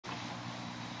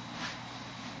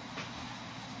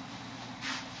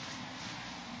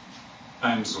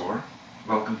I'm Zor.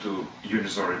 Welcome to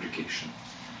Unizor Education.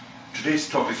 Today's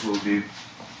topic will be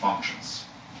functions.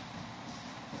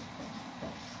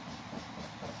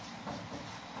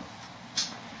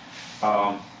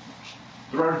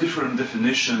 There are different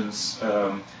definitions,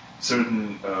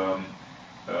 certain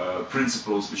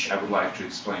principles which I would like to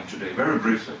explain today very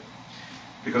briefly,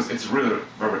 because it's really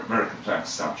very, very complex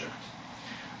subject.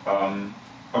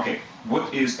 Okay,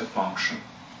 what is a function?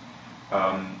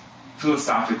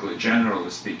 Philosophically, generally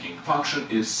speaking, function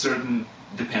is certain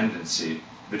dependency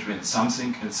between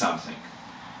something and something.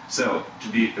 So, to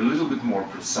be a little bit more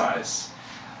precise,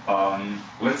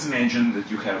 let's imagine that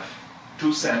you have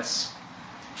two sets,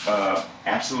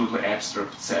 absolutely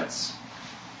abstract sets.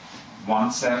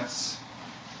 One set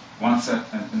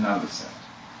and another set.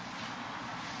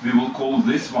 We will call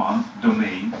this one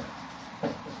domain,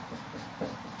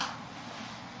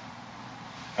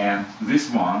 and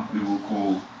this one we will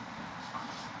call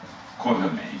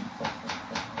codomain.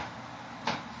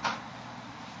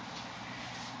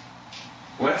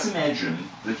 Let's imagine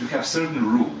that you have certain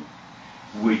rule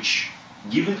which,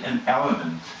 given an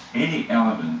element, any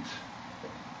element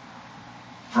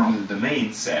from the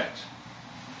domain set,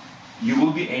 you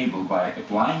will be able, by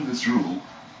applying this rule,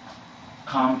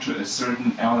 come to a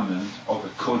certain element of a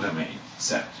codomain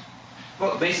set.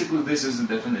 Well, basically this is the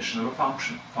definition of a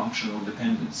function, functional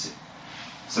dependency.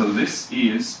 So this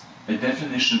is a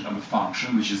definition of a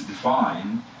function which is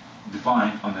defined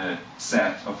on a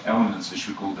set of elements which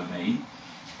we call domain,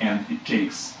 and it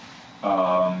takes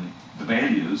the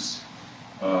values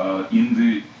in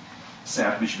the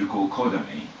set which we call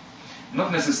codomain.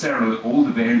 Not necessarily all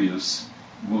the values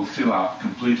will fill up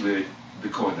completely the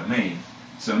codomain,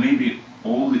 so maybe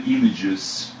all the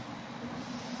images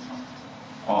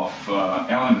of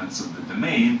elements of the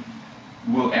domain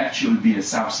will actually be a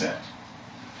subset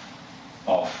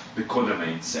of the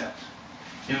codomain set,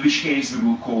 in which case we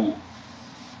will call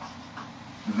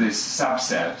this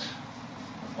subset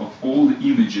of all the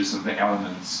images of the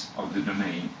elements of the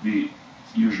domain, we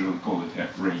usually call it a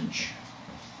range.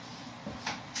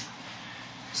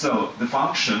 So the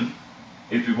function,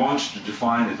 if we want to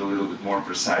define it a little bit more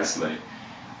precisely,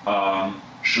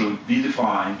 should be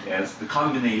defined as the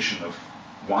combination of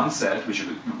one set, which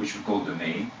we call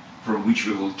domain, from which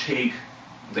we will take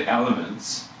the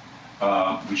elements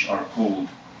which are called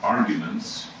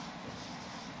arguments.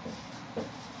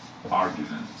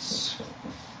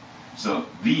 So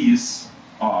these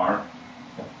are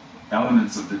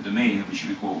elements of the domain which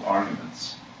we call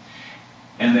arguments.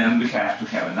 And then we have to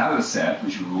have another set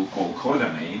which we will call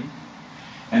codomain.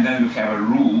 And then we have a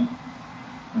rule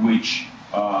which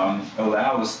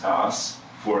allows us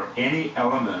for any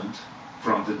element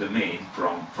from the domain,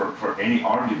 for any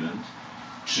argument,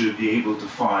 to be able to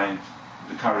find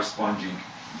the corresponding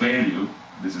value.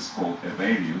 This is called a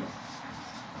value,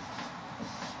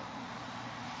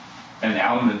 an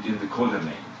element in the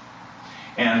codomain.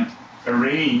 And a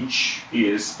range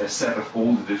is a set of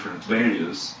all the different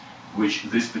values which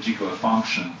this particular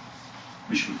function,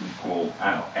 which we can call,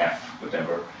 I don't know, f,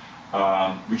 whatever,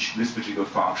 which this particular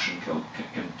function can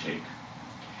take.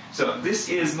 So this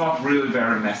is not really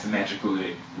very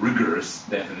mathematically rigorous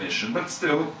definition, but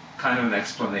still kind of an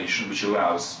explanation which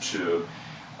allows to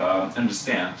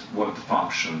understand what the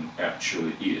function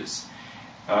actually is.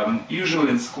 Usually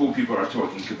in school people are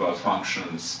talking about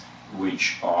functions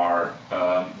which are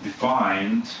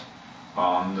defined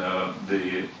on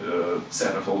the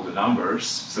set of all the numbers.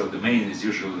 So the domain is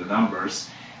usually the numbers,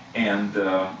 and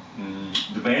the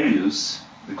values,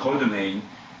 the codomain,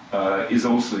 is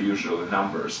also usually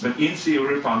numbers. But in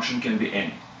theory, function can be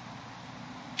any.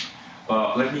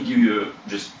 Let me give you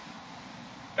just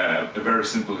a very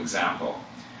simple example.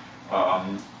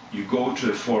 You go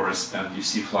to a forest and you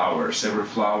see flowers. Every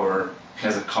flower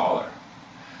has a color.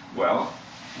 Well,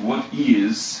 what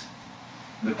is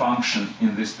the function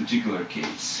in this particular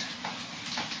case?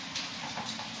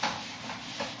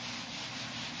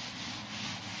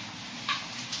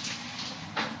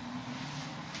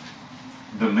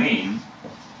 Domain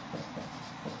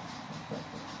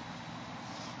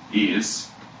is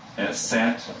a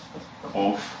set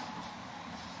of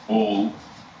all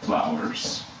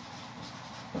flowers,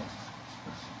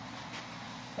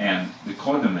 and the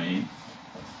codomain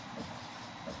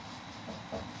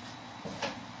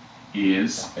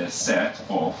is a set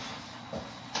of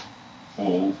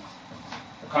all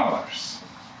colors.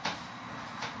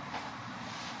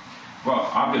 Well,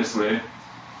 obviously,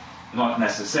 not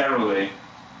necessarily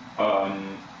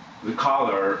the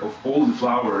color of all the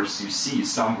flowers you see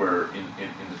somewhere in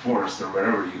the forest or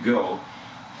wherever you go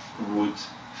would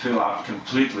fill up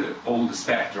completely all the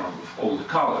spectrum of all the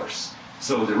colors.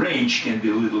 So the range can be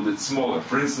a little bit smaller.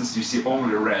 For instance, you see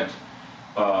only red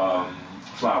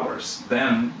flowers.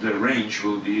 Then the range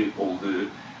will be all the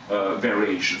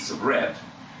variations of red,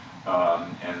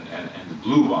 and the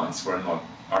blue ones are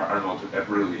not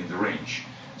really in the range.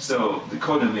 So the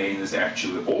codomain is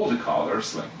actually all the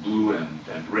colors, like blue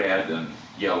and red and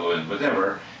yellow and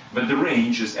whatever, but the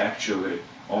range is actually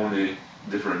only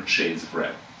different shades of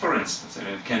red. For instance, I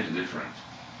mean, it can be different.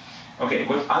 Okay,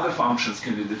 what other functions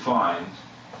can be defined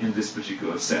in this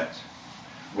particular set?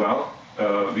 Well,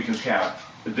 we can have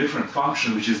a different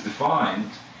function which is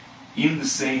defined in the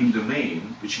same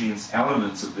domain, which means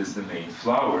elements of this domain,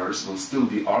 flowers, will still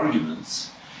be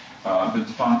arguments, but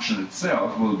the function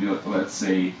itself will be, let's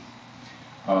say,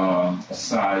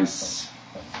 size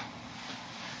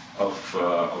of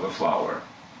a flower,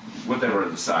 whatever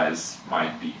the size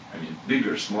might be. I mean,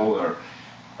 bigger, smaller,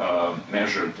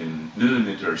 measured in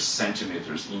millimeters,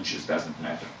 centimeters, inches, doesn't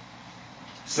matter.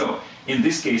 So, in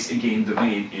this case, again,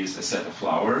 domain is a set of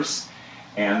flowers.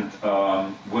 And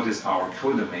what is our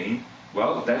codomain?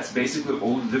 Well, that's basically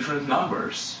all the different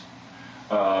numbers.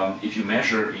 If you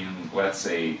measure in, let's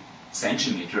say,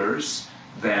 centimeters,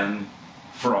 then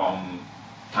from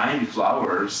tiny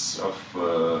flowers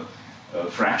of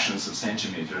fractions of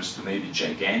centimeters to maybe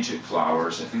gigantic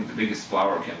flowers. I think the biggest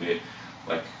flower can be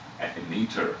like a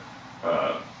meter,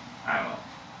 I don't know,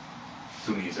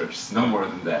 2 meters, no more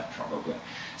than that probably.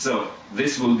 So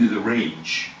this will be the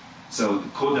range. So the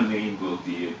codomain will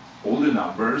be all the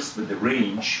numbers, but the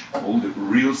range, all the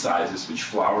real sizes which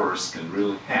flowers can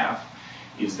really have,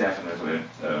 is definitely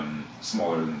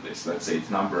smaller than this. Let's say it's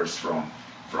numbers from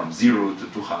 0 to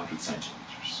 200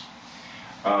 centimeters.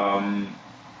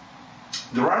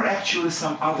 There are actually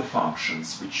some other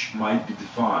functions which might be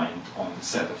defined on the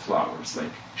set of flowers,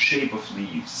 like shape of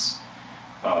leaves.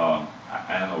 I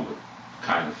don't know what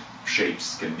kind of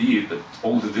shapes can be, but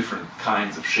all the different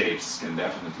kinds of shapes can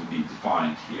definitely be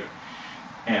defined here.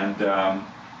 And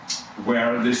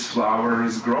where this flower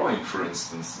is growing, for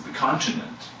instance, the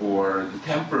continent, or the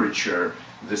temperature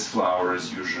this flower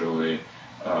is usually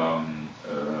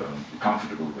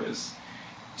comfortable with.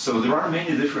 So there are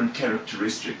many different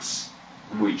characteristics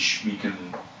which we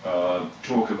can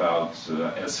talk about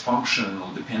as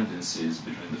functional dependencies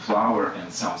between the flower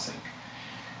and something.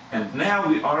 And now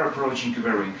we are approaching a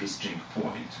very interesting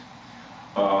point.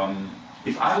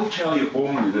 If I will tell you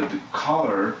only that the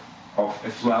color of a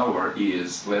flower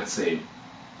is, let's say,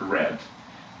 red,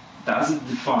 does it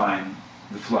define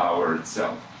the flower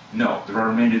itself? No, there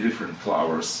are many different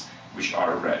flowers which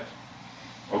are red.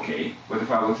 Okay, but if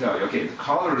I will tell you, okay, the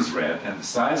color is red and the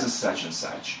size is such and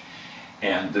such,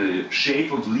 and the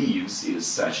shape of leaves is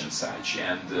such and such,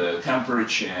 and the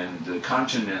temperature and the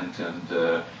continent and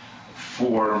the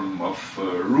form of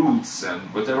roots and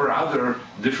whatever other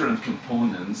different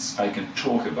components I can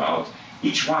talk about,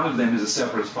 each one of them is a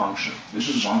separate function. This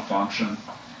is one function,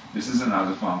 this is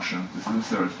another function, this is a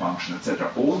third function,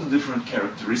 etc. All the different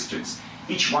characteristics,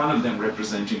 each one of them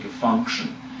representing a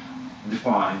function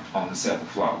defined on the set of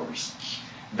flowers.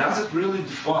 Does it really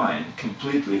define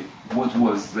completely what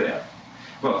was there?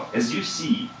 Well, as you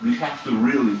see, we have to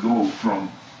really go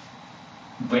from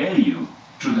value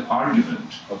to the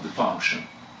argument of the function,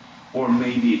 or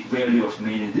maybe value of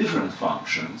many different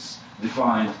functions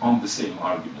defined on the same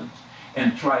argument,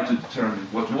 and try to determine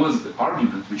what was the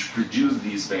argument which produced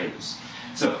these values.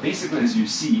 So basically, as you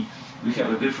see, we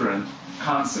have a different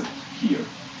concept here.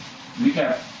 We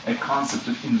have a concept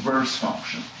of inverse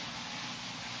function.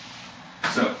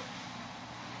 So,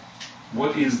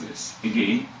 what is this?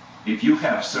 Again, if you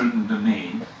have certain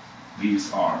domain,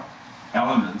 these are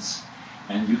elements,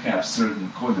 and you have certain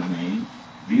codomain,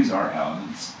 these are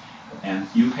elements, and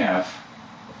you have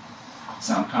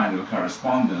some kind of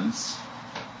correspondence,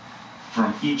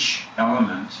 from each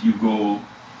element you go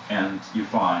and you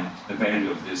find the value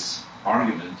of this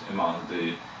argument among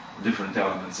the different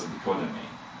elements of the codomain.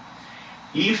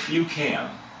 If you can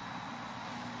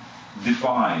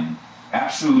define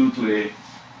absolutely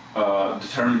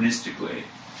deterministically,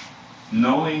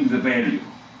 knowing the value,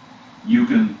 you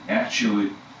can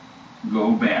actually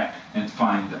go back and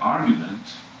find the argument.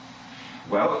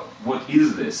 Well, what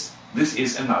is this? This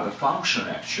is another function,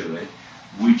 actually,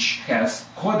 which has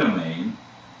codomain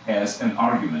as an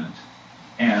argument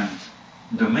and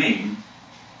domain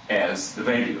as the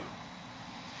value.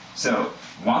 So,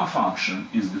 one function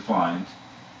is defined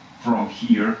from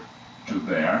here to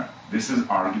there. This is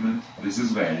argument, this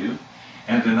is value.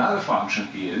 And another function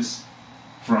is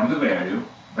from the value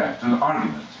back to the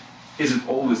argument. Is it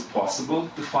always possible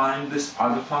to find this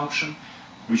other function,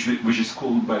 which is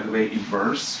called, by the way,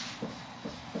 inverse?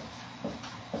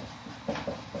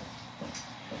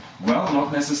 Well,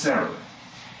 not necessarily.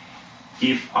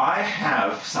 If I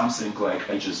have something like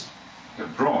I just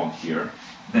have drawn here,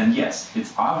 then yes,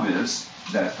 it's obvious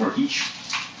that for each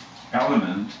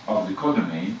element of the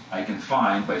codomain, I can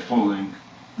find, by following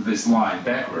this line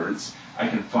backwards, I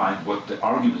can find what the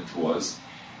argument was,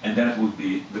 and that would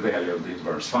be the value of the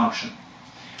inverse function.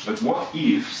 But what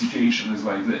if situation is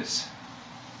like this?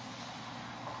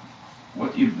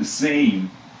 What if the same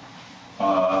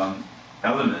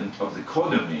element of the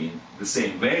codomain, the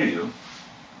same value,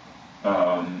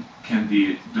 can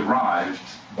be derived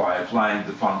by applying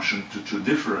the function to two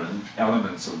different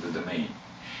elements of the domain?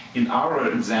 In our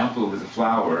example with a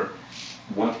flower,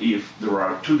 what if there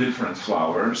are two different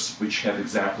flowers which have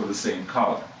exactly the same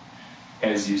color?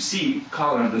 As you see,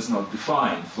 color does not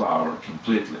define flower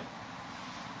completely.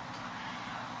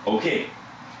 Okay,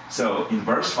 so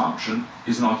inverse function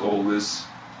is not always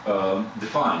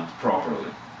defined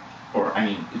properly. Or, I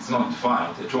mean, it's not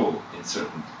defined at all in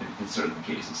certain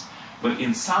cases. But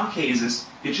in some cases,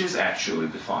 it is actually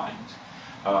defined.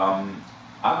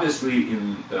 Obviously,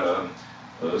 in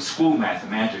school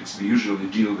mathematics, we usually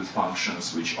deal with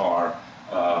functions which are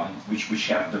which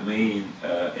have domain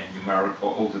and numeric,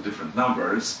 all the different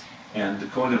numbers, and the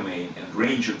codomain and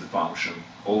range of the function,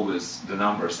 always the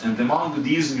numbers. And among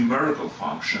these numerical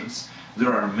functions,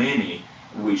 there are many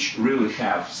which really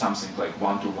have something like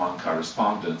one-to-one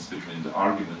correspondence between the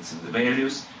arguments and the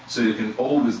values, so you can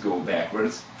always go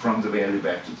backwards from the value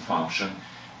back to the function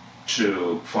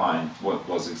to find what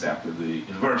was exactly the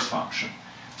inverse function.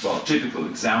 Well, a typical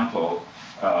example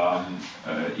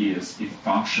is if a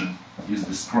function is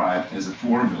described as a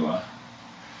formula,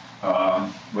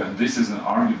 when this is an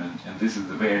argument and this is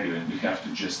the value, and you have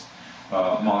to just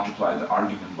multiply the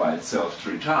argument by itself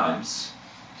 3 times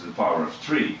to the power of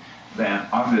 3, then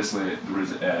obviously there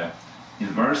is an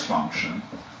inverse function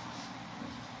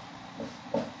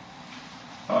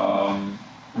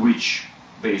which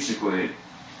basically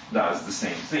does the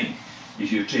same thing.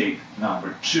 If you take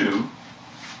number 2,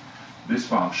 this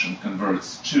function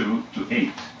converts 2 to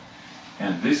 8,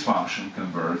 and this function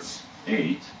converts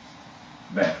 8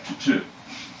 back to 2.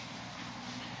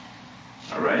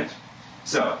 All right?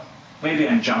 So maybe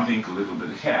I'm jumping a little bit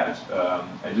ahead.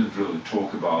 I didn't really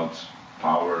talk about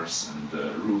powers and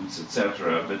roots,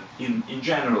 etc. But in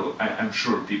general, I'm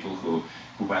sure people who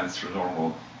went through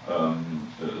normal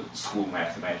school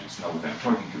mathematics know what I'm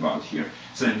talking about here.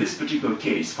 So in this particular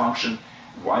case, function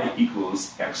y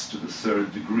equals x to the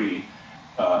 3rd degree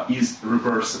is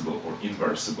reversible or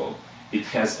inversible. It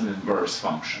has an inverse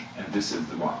function, and this is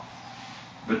the one.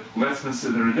 But let's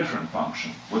consider a different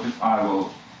function. What if I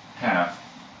will have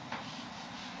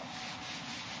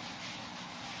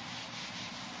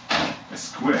a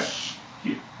square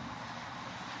here?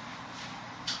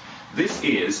 This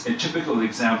is a typical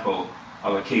example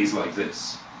of a case like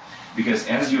this, because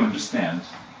as you understand,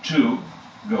 2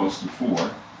 goes to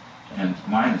 4, and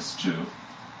minus 2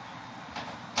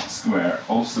 square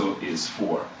also is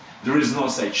 4. There is no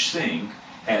such thing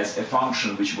as a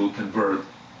function which will convert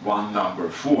one number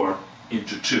 4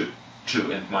 into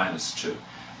 2 and minus 2.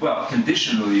 Well,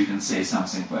 conditionally you can say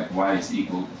something like y is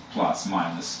equal plus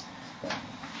minus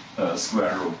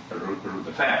square root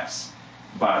of x,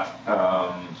 but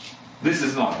this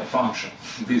is not a function.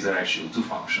 These are actually two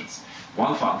functions.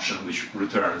 One function which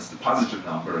returns the positive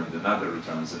number and another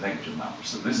returns the negative number.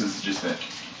 So this is just a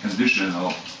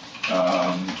conditional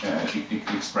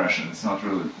expression. It's not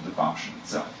really the function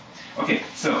itself. Okay,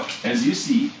 so as you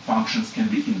see, functions can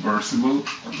be inversible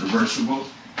or reversible,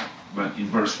 but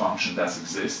inverse function does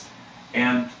exist,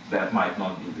 and that might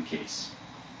not be the case.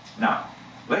 Now,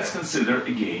 let's consider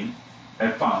again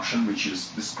a function which is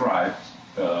described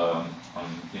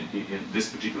in this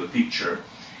particular picture,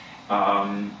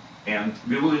 and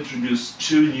we will introduce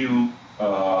two new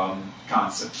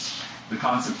concepts. The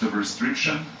concept of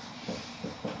restriction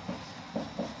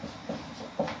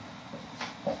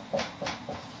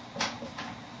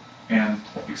and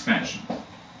expansion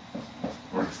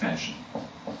or extension.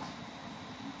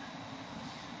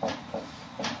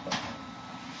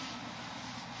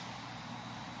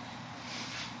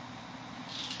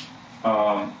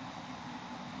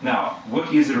 Now,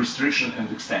 what is a restriction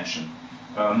and extension?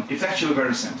 It's actually a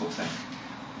very simple thing.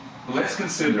 Let's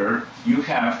consider you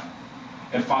have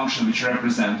a function which is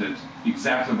represented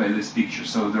exactly by this picture.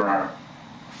 So there are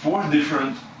 4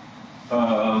 different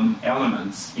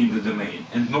elements in the domain,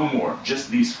 and no more,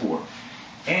 just these 4.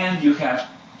 And you have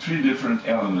 3 different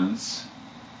elements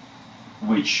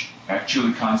which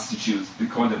actually constitute the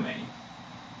codomain.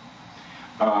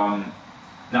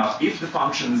 Now, if the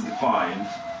function is defined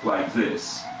like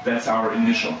this, that's our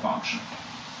initial function.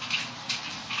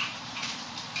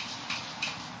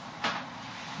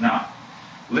 Now,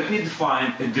 let me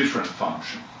define a different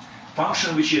function.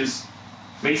 Function which is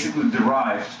basically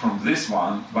derived from this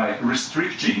one by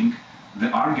restricting the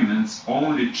arguments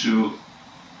only to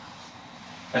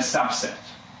a subset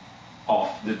of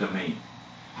the domain.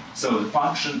 So the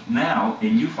function now, a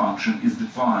new function, is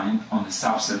defined on the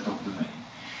subset of the domain.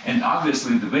 And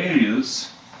obviously the values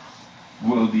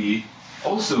will be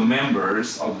also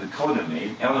members of the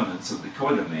codomain, elements of the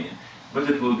codomain, but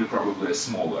it will be probably a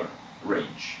smaller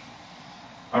range.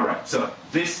 All right, so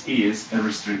this is a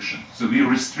restriction. So we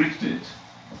restrict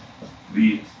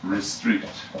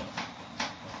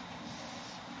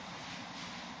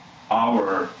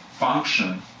our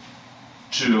function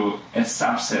to a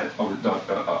subset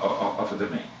of a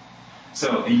domain.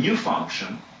 So a new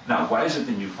function, now why is it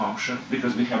a new function?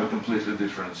 Because we have a completely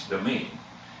different domain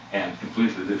and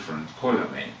completely different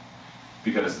codomain.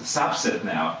 Because the subset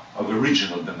now of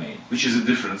original domain, which is a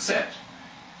different set,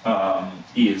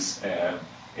 is a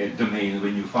domain of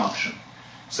a new function.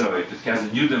 So if it has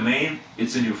a new domain,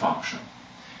 it's a new function.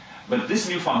 But this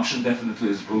new function definitely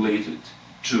is related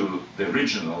to the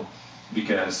original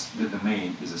because the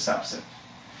domain is a subset.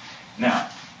 Now,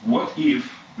 what if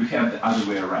we have the other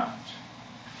way around?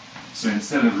 So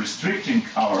instead of restricting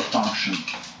our function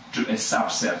to a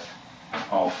subset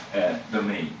of a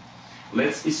domain,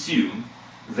 let's assume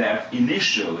that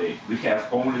initially we have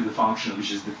only the function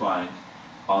which is defined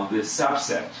on this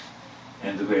subset,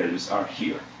 and the values are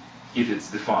here, if it's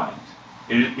defined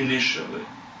initially,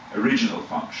 original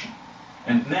function.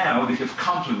 And now we have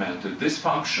complemented this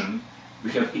function,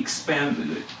 we have expanded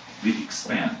it, we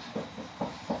expand.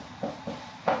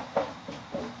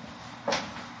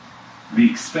 We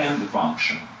expand the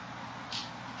function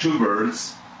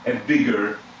towards a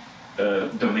bigger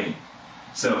domain.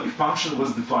 So if function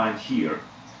was defined here,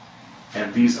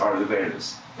 and these are the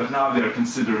values, but now we are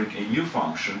considering a new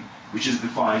function which is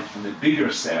defined in a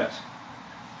bigger set,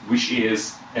 which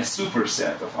is a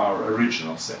superset of our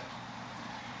original set.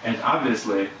 And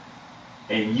obviously,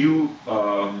 a new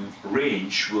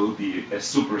range will be a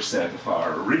superset of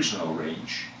our original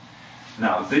range.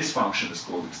 Now, this function is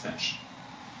called extension.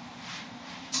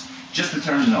 Just the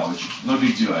terminology, no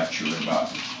big deal actually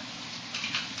about it.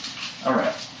 All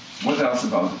right, what else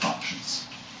about the functions?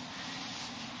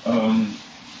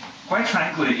 Quite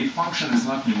frankly, if function is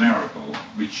not numerical,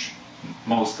 which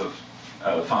most of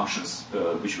functions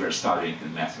which we are studying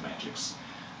in mathematics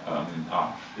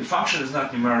are, if function is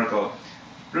not numerical,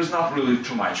 there's not really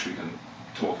too much we can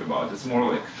talk about. It's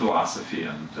more like philosophy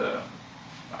and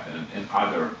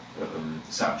other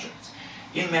subjects.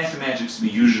 In mathematics, we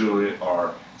usually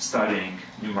are studying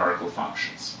numerical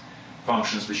functions.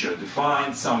 Functions which are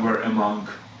defined somewhere among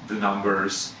the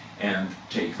numbers and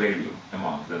take value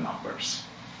among the numbers.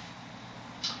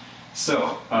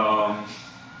 So,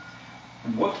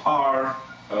 what are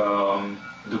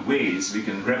the ways we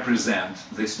can represent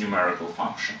this numerical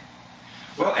function?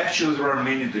 Well, actually, there are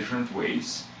many different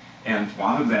ways, and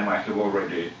one of them I have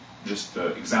already just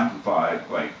exemplified,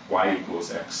 like y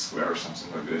equals x squared or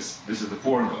something like this. This is the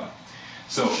formula.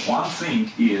 So one thing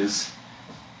is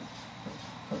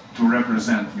to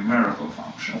represent numerical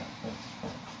function.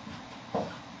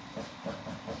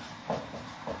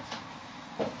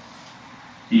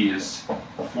 Is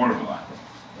formula.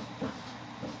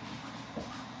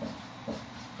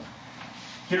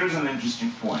 Here is an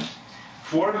interesting point.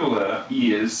 Formula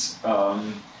is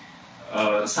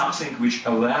something which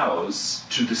allows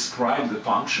to describe the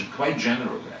function quite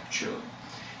generally, actually.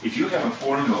 If you have a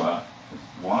formula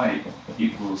y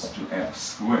equals to x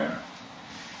squared,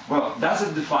 well, does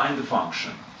it define the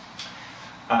function?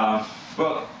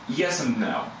 Well, yes and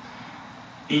no.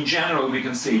 In general, we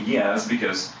can say yes,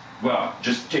 because, well,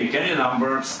 just take any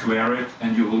number, square it,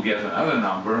 and you will get another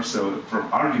number. So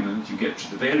from argument, you get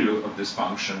to the value of this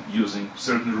function using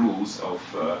certain rules of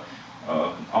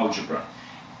algebra.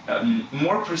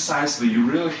 More precisely, you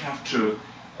really have to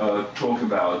talk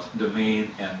about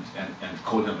domain and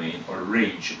codomain, or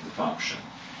range of the function.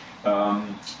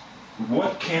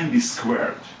 What can be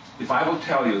squared? If I will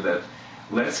tell you that,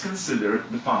 let's consider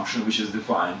the function which is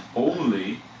defined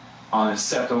only on a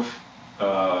set of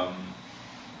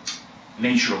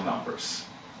natural numbers,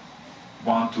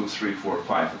 1, 2, 3, 4,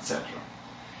 5, etc.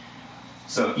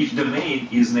 So if domain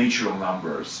is natural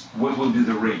numbers, what will be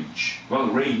the range? Well,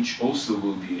 range also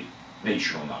will be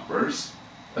natural numbers,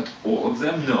 but all of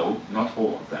them? No, not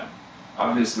all of them.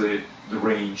 Obviously, the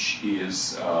range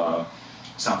is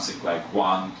something like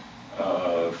 1,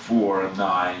 4,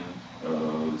 9,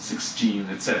 16,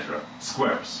 etc.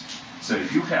 squares. So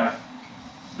if you have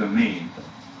domain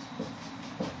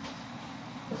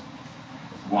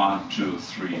 1, 2,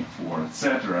 3, 4,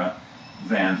 etc.,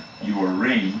 then your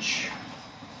range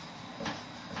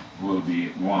will be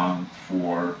 1,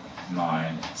 4,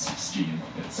 9, 16,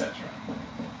 etc.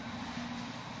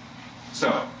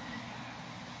 So,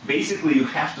 basically you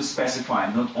have to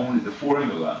specify not only the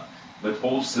formula, but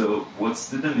also what's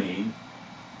the domain.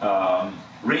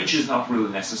 Range is not really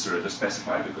necessary to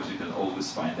specify because you can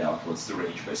always find out what's the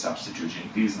range by substituting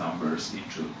these numbers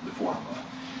into the formula.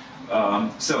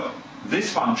 So this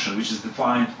function, which is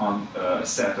defined on a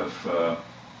set of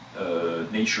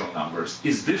natural numbers,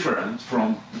 is different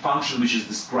from the function which is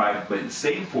described by the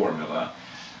same formula,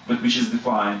 but which is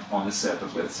defined on a set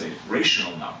of, let's say,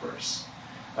 rational numbers.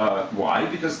 Why?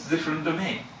 Because it's a different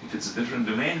domain. If it's a different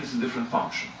domain, it's a different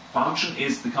function. Function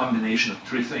is the combination of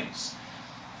three things: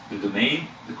 the domain,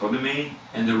 the codomain,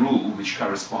 and the rule which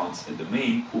corresponds a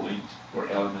domain, point, or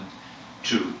element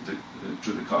to the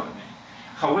codomain.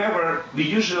 However, we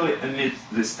usually omit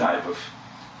this type of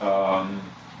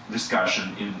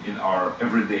discussion in our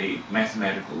everyday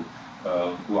mathematical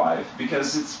life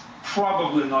because it's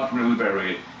probably not really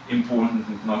very important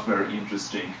and not very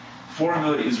interesting.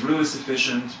 Formula is really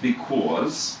sufficient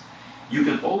because you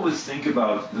can always think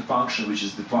about the function which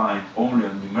is defined only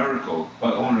on numerical,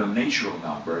 only on natural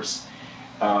numbers,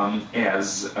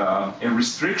 as a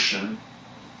restriction,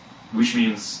 which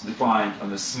means defined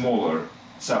on a smaller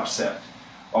subset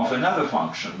of another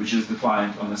function which is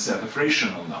defined on a set of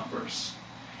rational numbers.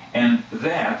 And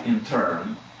that, in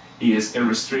turn, is a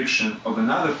restriction of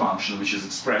another function which is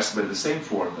expressed by the same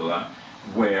formula,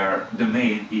 where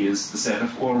domain is the set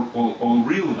of all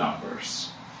real numbers.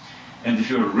 And if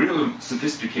you're really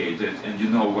sophisticated and you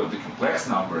know what the complex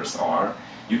numbers are,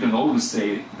 you can always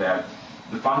say that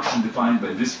the function defined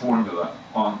by this formula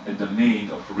on a domain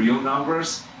of real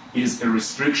numbers is a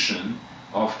restriction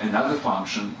of another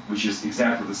function which is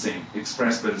exactly the same,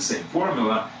 expressed by the same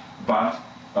formula, but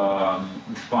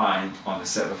defined on a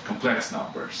set of complex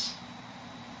numbers.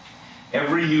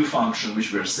 Every new function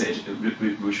which we're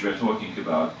talking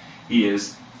about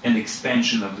is an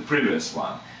expansion of the previous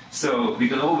one. So we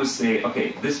can always say,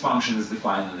 okay, this function is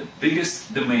defined in the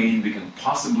biggest domain we can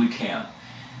possibly can.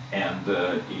 And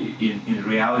in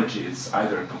reality, it's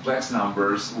either complex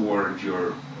numbers, or if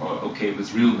you're okay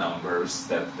with real numbers,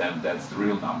 then that's the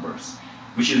real numbers,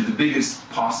 which is the biggest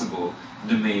possible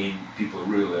domain people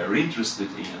really are interested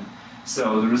in.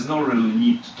 So there is no really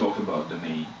need to talk about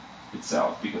domain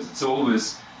itself, because it's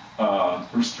always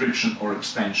restriction or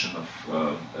expansion of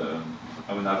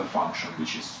another function,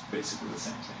 which is basically the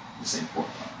same thing, the same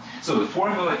formula. So the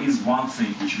formula is one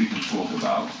thing which we can talk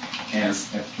about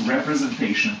as a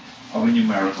representation of a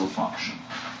numerical function.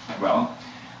 Well,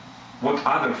 what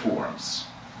other forms?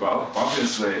 Well,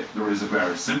 obviously there is a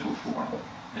very simple form,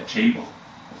 a table.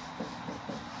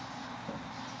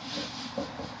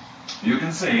 You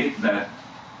can say that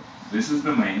this is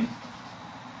domain,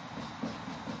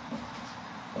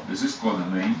 this is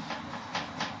codomain,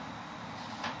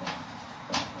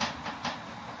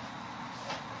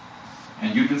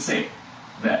 and you can say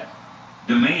that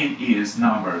domain is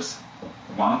numbers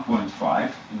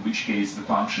 1.5, in which case the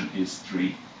function is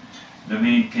 3.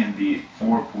 Domain can be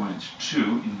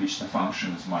 4.2, in which the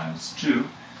function is -2,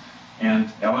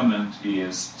 and element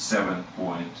is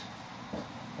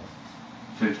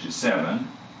 7.57,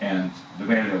 and the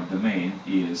value of domain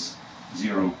is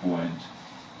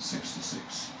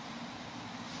 0.66.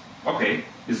 Okay,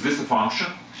 is this a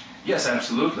function? Yes,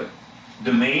 absolutely.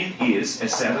 Domain is a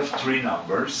set of 3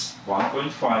 numbers,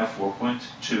 1.5,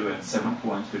 4.2, and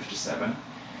 7.57.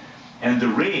 And the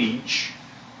range,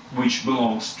 which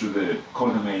belongs to the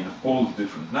codomain of all the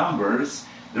different numbers,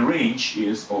 the range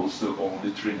is also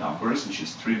only 3 numbers, which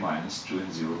is 3 minus 2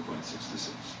 and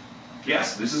 0.66.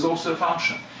 Yes, this is also a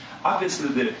function. Obviously,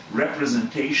 the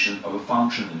representation of a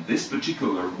function in this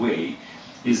particular way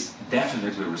is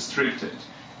definitely restricted,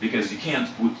 because you can't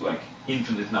put like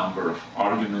infinite number of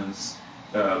arguments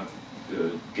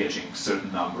getting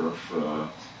certain number of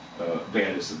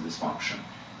values of this function.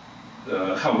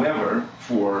 However,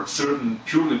 for certain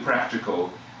purely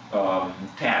practical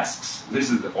tasks, this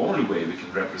is the only way we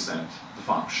can represent the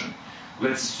function.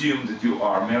 Let's assume that you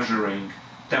are measuring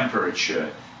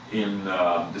temperature in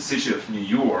the city of New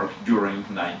York during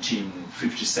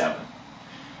 1957.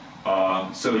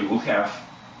 So you will have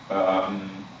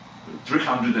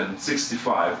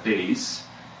 365 days,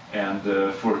 and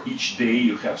for each day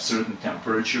you have certain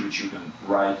temperature, which you can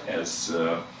write as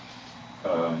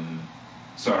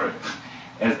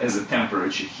as a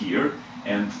temperature here,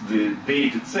 and the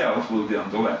date itself will be on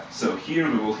the left. So here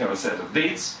we will have a set of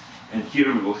dates, and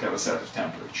here we will have a set of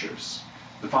temperatures.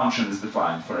 The function is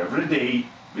defined for every day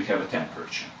we have a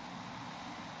temperature.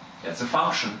 That's a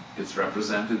function. It's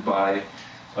represented by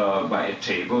a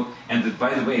table, and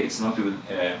by the way, it's not even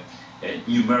a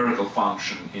numerical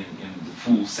function in the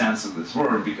full sense of this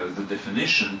word, because the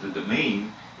definition, the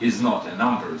domain, is not a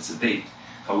number, it's a date.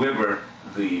 However,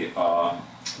 the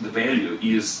value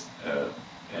is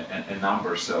a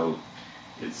number, so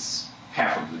it's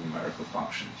half of the numerical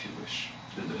function, if you wish.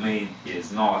 The domain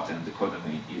is not, and the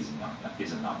codomain is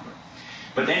a number.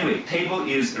 But anyway, table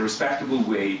is a respectable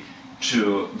way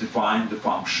to define the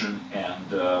function,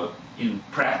 and in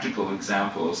practical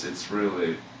examples, it's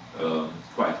really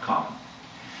quite common.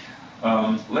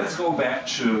 Let's go back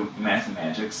to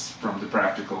mathematics. From the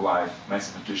practical life,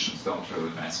 mathematicians don't really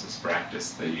mess with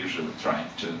practice. They're usually trying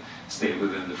to stay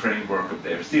within the framework of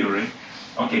their theory.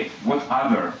 Okay, what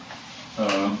other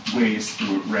ways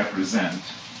to represent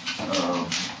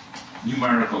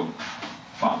numerical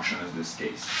function in this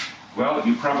case? Well,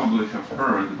 you probably have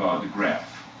heard about the graph.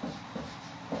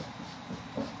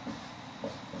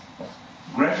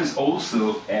 Graph is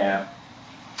also a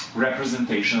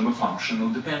representation of a functional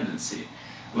dependency.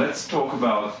 Let's talk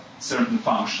about certain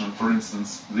function, for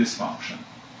instance, this function.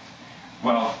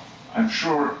 Well, I'm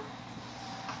sure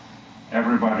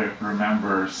everybody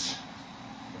remembers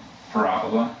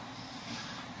parabola.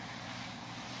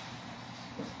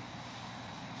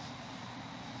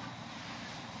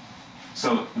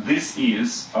 So this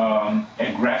is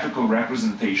a graphical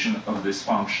representation of this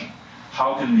function.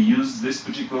 How can we use this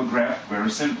particular graph?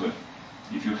 Very simply.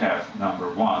 If you have number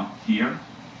 1 here,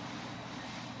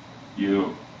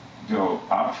 you go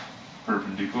up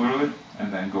perpendicularly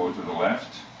and then go to the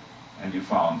left, and you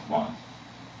found 1.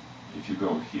 If you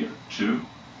go here 2,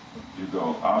 you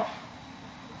go up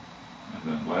and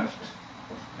then left,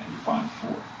 and you find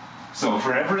 4. So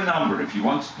for every number, if you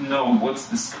want to know what's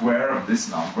the square of this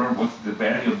number, what's the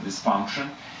value of this function,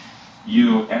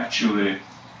 you actually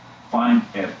find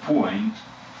a point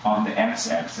on the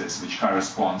x-axis which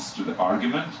corresponds to the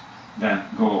argument, then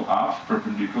go up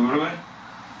perpendicularly,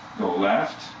 go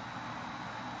left,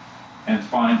 and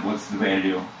find what's the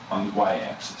value on the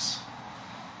y-axis.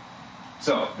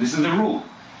 So this is the rule.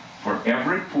 For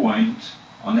every point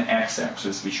on the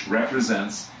x-axis which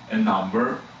represents a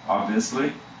number,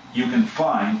 obviously, you can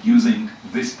find, using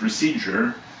this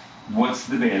procedure, what's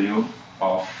the value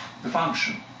of the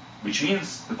function, which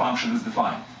means the function is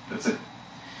defined. That's it.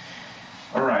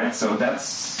 All right, so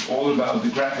that's all about the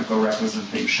graphical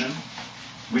representation,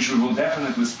 which we will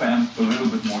definitely spend a little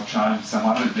bit more time some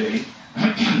other day,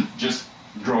 just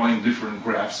drawing different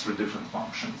graphs for different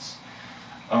functions.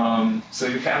 So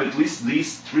you have at least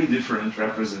these 3 different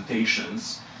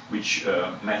representations which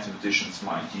mathematicians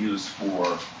might use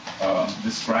for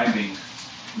describing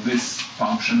this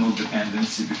functional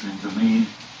dependency between domain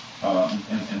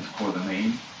and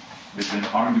codomain, between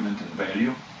argument and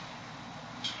value.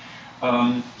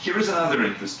 Here is another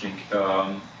interesting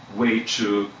way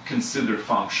to consider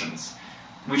functions,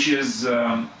 which is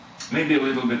maybe a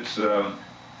little bit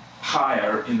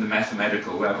higher in the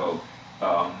mathematical level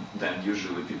than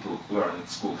usually people learn at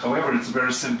school. However, it's a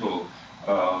very simple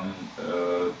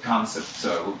concept,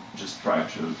 so I'll just try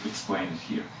to explain it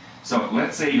here. So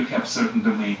let's say you have certain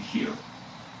domain here,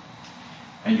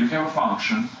 and you have a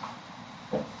function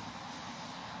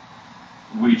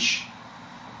which,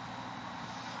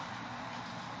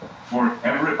 for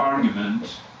every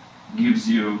argument, gives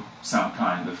you some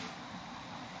kind of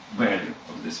value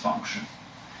of this function.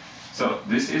 So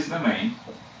this is the main,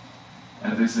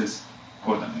 and this is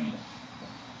codomain.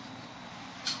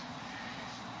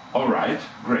 All right,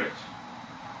 great.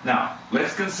 Now,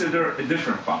 let's consider a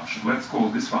different function. Let's call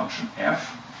this function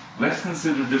f. Let's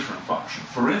consider a different function.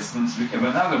 For instance, we have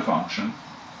another function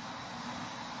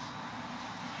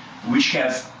which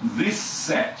has this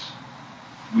set,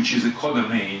 which is a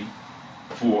codomain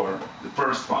for the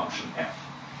first function f,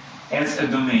 as a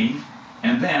domain,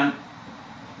 and then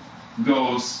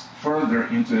goes further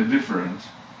into a different.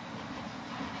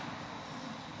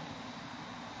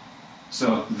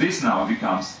 So this now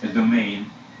becomes a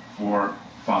domain for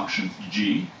function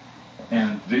g,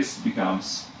 and this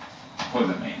becomes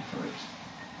codomain for it.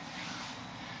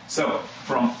 So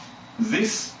from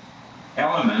this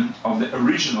element of the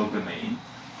original domain,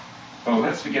 well,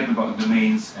 let's forget about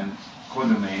domains and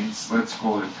codomains. Let's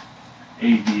call it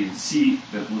a, b, and c.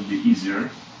 That would be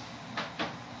easier.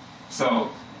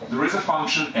 So there is a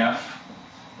function f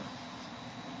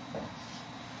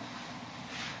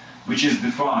which is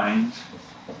defined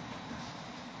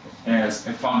as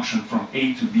a function from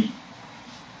a to b.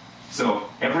 So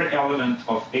every element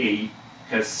of a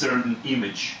has certain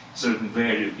image, certain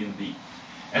value in b.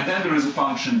 And then there is a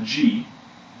function g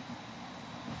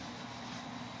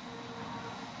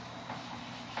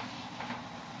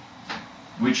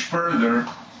which further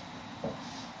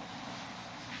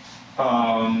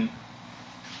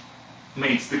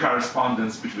makes the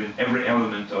correspondence between every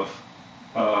element of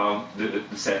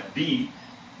the set B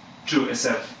to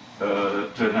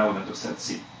an element of set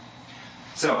C.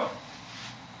 So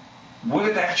what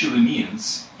it actually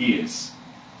means is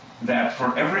that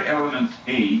for every element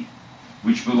A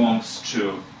which belongs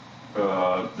to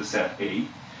the set A,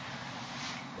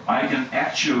 I can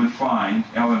actually find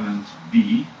element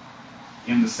B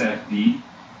in the set B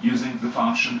using the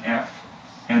function f,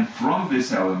 and from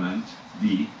this element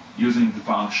B using the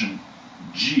function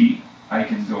g, I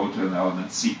can go to an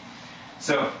element C.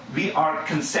 So we are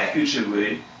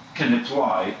consecutively can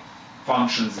apply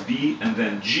functions B and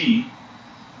then G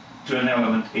to an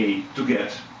element A to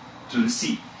get to the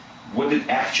C. What it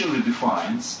actually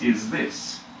defines is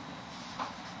this.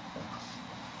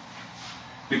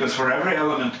 Because for every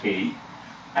element A,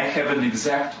 I have an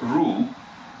exact rule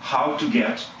how to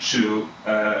get to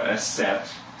a set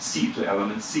C, to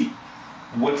element C.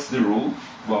 What's the rule?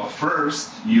 Well,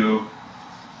 first you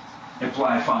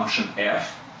apply function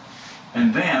f,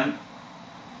 and then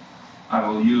I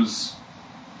will use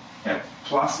a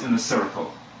plus in the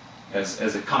circle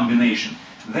as a combination.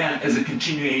 Then, as a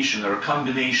continuation or a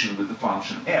combination with the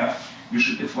function f, you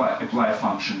should apply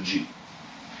function g.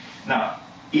 Now,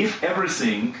 if every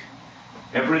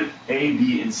A,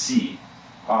 B, and C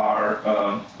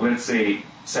are, let's say,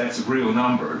 sets of real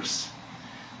numbers,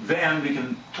 then we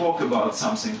can talk about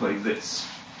something like this.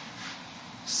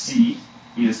 C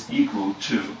is equal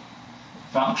to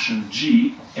function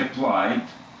g applied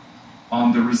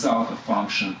on the result of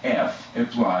function f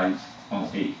applied on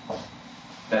A.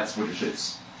 That's what it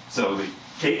is. So we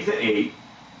take the A,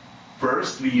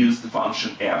 first we use the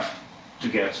function f to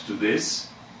get to this,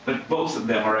 but both of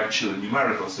them are actually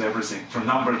numerical, so everything from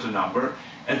number to number,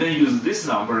 and then use this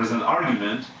number as an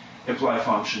argument, apply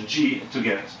function g to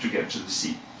get to the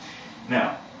C.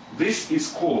 Now, this is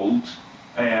called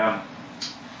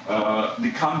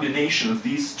the combination of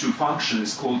these two functions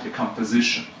is called a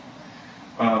composition.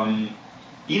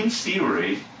 In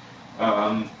theory,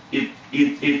 it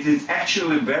is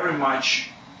actually very much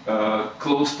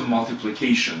close to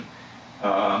multiplication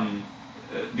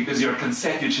because you're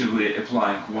consecutively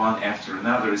applying one after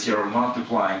another, as you're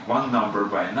multiplying one number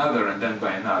by another and then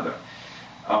by another.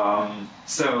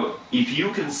 So if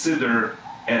you consider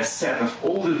a set of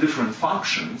all the different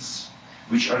functions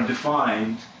which are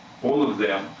defined, all of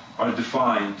them are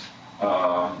defined,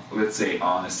 let's say,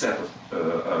 on a set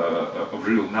of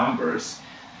real numbers,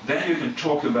 then you can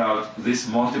talk about this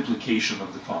multiplication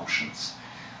of the functions.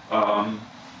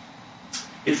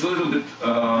 It's a little bit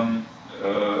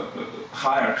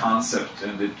higher concept,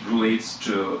 and it relates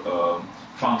to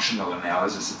functional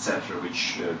analysis, etc.,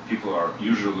 which people are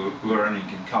usually learning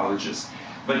in colleges.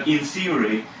 But in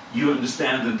theory, you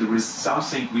understand that there is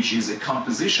something which is a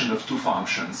composition of two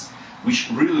functions, which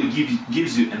really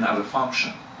gives you another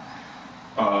function.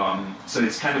 So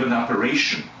it's kind of an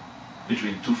operation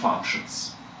between two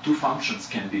functions. Two functions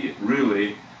can be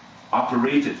really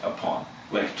operated upon.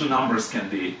 Like two numbers can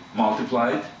be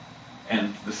multiplied,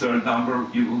 and the third number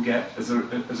you will get as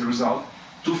a result.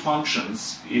 Two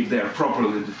functions, if they are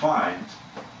properly defined,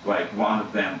 like one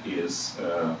of them is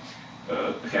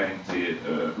having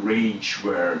the range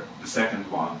where the second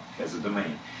one has a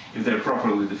domain. If they're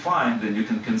properly defined, then you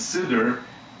can consider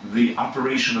the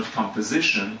operation of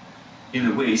composition in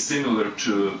a way similar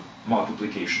to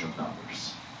multiplication of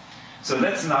numbers. So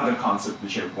that's another concept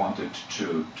which I wanted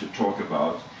to talk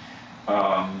about.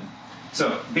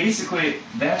 So basically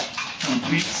that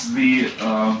completes the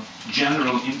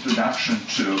general introduction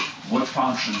to what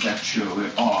functions actually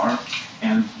are.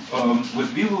 And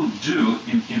what we will do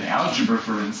in algebra,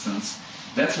 for instance,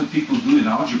 that's what people do in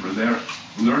algebra. They're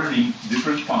learning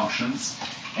different functions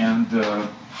and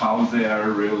how they are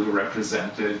really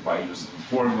represented by using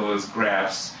formulas,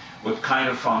 graphs, what kind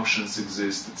of functions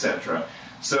exist, etc.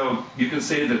 So you can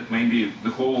say that maybe the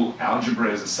whole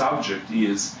algebra as a subject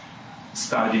is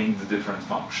studying the different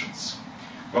functions.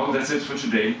 Well, that's it for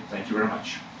today. Thank you very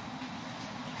much.